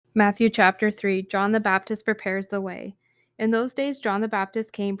Matthew chapter 3. John the Baptist prepares the way. In those days, John the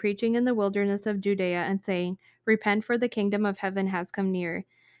Baptist came preaching in the wilderness of Judea and saying, "Repent, for the kingdom of heaven has come near."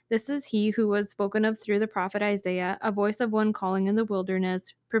 This is he who was spoken of through the prophet Isaiah, a voice of one calling in the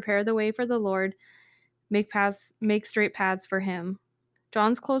wilderness, "Prepare the way for the Lord, make straight paths for him."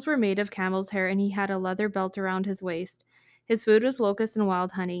 John's clothes were made of camel's hair, and he had a leather belt around his waist. His food was locusts and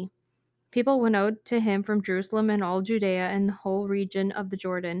wild honey. People went out to him from Jerusalem and all Judea and the whole region of the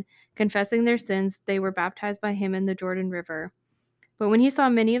Jordan. Confessing their sins, they were baptized by him in the Jordan River. But when he saw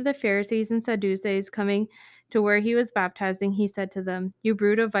many of the Pharisees and Sadducees coming to where he was baptizing, he said to them, "You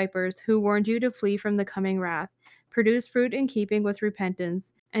brood of vipers, who warned you to flee from the coming wrath? Produce fruit in keeping with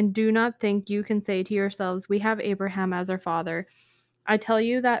repentance, and do not think you can say to yourselves, 'We have Abraham as our father.' I tell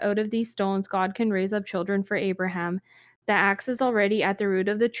you that out of these stones God can raise up children for Abraham. The axe is already at the root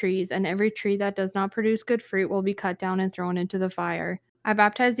of the trees, and every tree that does not produce good fruit will be cut down and thrown into the fire. I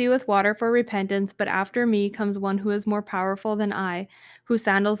baptize you with water for repentance, but after me comes one who is more powerful than I, whose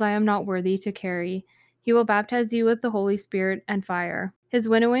sandals I am not worthy to carry. He will baptize you with the Holy Spirit and fire. His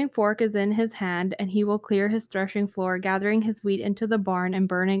winnowing fork is in his hand, and he will clear his threshing floor, gathering his wheat into the barn and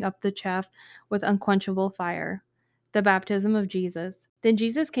burning up the chaff with unquenchable fire." The baptism of Jesus. Then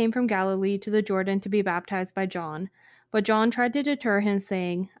Jesus came from Galilee to the Jordan to be baptized by John. But John tried to deter him,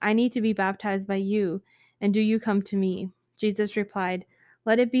 saying, "I need to be baptized by you, and do you come to me?" Jesus replied,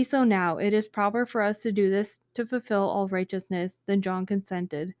 "Let it be so now. It is proper for us to do this to fulfill all righteousness." Then John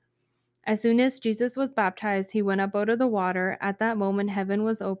consented. As soon as Jesus was baptized, he went up out of the water. At that moment, heaven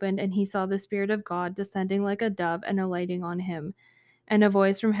was opened, and he saw the Spirit of God descending like a dove and alighting on him. And a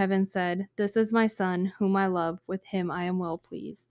voice from heaven said, "This is my Son, whom I love. With him I am well pleased."